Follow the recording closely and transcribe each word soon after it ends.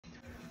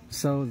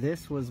So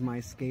this was my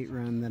skate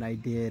run that I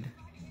did.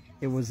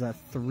 It was a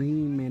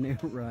 3-minute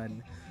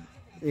run.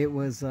 It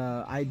was,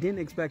 I didn't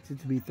expect it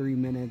to be 3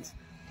 minutes,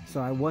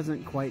 so I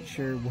wasn't quite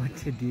sure what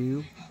to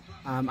do.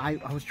 I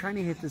was trying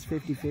to hit this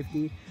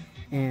 50-50,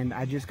 and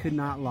I just could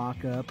not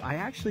lock up. I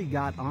actually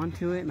got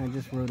onto it, and I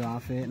just rode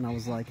off it, and I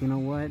was like, you know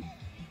what?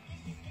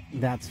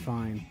 That's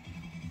fine.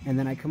 And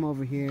then I come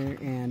over here,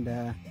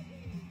 and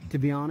to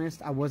be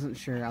honest, I wasn't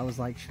sure. I was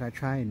like, should I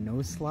try a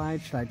nose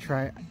slide? Should I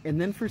try? And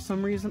then for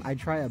some reason, I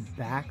try a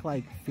back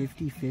like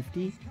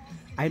 50-50.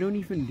 I don't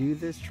even do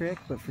this trick,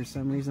 but for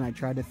some reason, I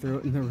tried to throw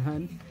it in the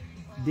run.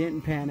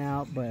 Didn't pan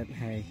out, but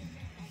hey,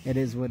 it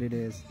is what it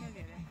is.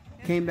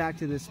 Came back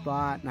to this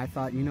spot, and I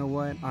thought, you know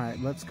what? All right,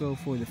 let's go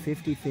for the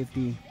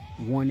 50-50,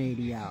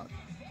 180 out.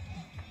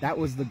 That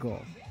was the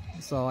goal.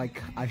 So I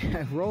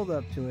rolled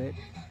up to it.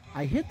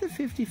 I hit the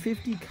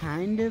 50-50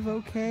 kind of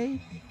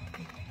okay.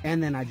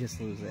 And then I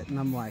just lose it. And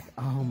I'm like,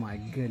 oh my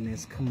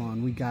goodness, come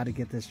on, we got to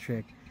get this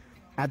trick.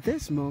 At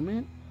this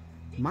moment,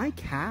 my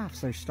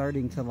calves are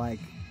starting to like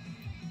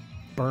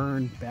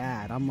burn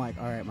bad. I'm like,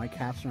 all right, my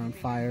calves are on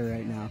fire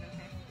right now.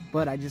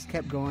 But I just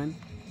kept going.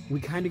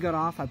 We kind of got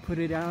off. I put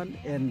it out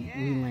and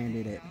we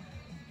landed it.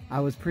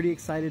 I was pretty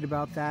excited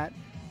about that.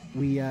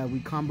 We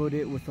comboed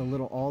it with a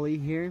little ollie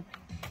here.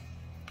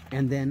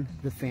 And then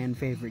the fan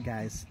favorite,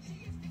 guys.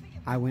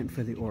 I went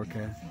for the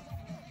orca.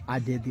 I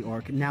did the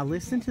orca. Now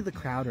listen to the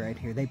crowd right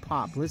here. They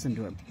pop. Listen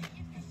to him.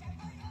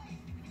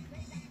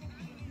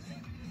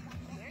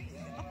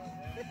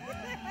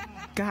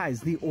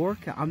 Guys, the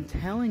orca. I'm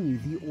telling you,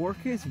 the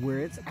orca is where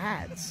it's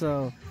at.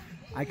 So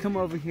I come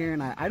over here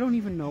and I don't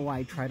even know why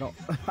I tried to.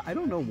 I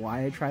don't know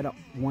why I tried a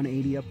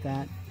 180 up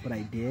that, but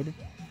I did.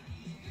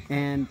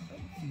 And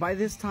by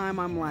this time,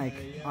 I'm like,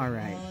 all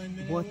right,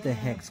 what the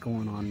heck's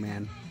going on,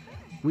 man?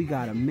 We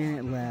got a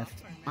minute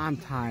left. I'm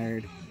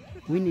tired.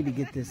 We need to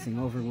get this thing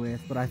over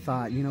with. But I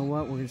thought, you know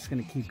what? We're just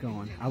gonna keep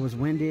going. I was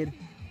winded.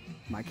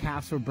 My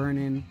calves were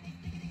burning.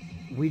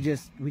 We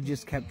just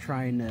kept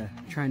trying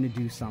to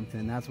do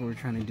something. That's what we're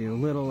trying to do. A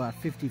little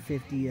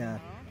 50-50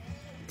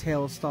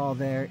 tail stall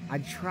there. I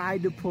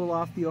tried to pull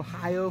off the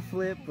Ohio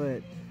flip,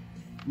 but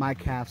my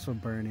calves were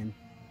burning.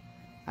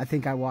 I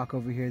think I walk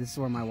over here. This is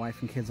where my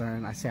wife and kids are,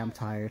 and I say I'm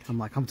tired. I'm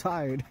like, I'm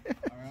tired.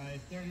 All right,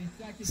 30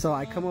 seconds. So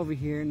I come over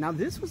here. Now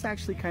this was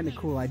actually kind of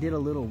cool. I did a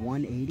little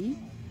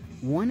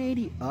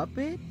 180 up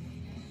it,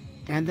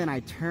 and then I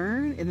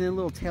turn, and then a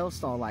little tail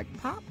stall like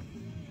pop.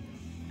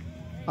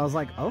 I was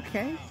like,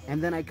 okay.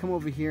 And then I come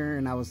over here,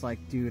 and I was like,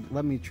 dude,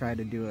 let me try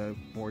to do a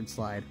board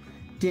slide.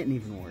 Didn't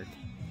even work.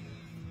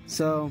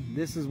 So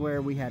this is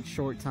where we had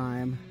short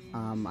time.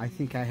 I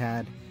think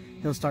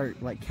he'll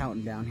start like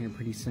counting down here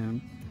pretty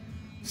soon.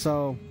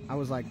 So I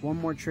was like, one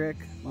more trick.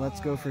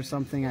 Let's go for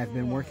something I've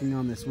been working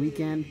on this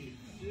weekend.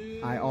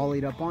 I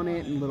ollied up on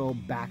it and little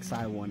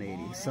backside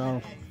 180.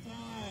 So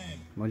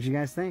what did you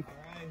guys think? All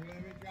right,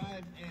 whoever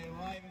drives a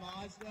white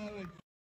Mazda with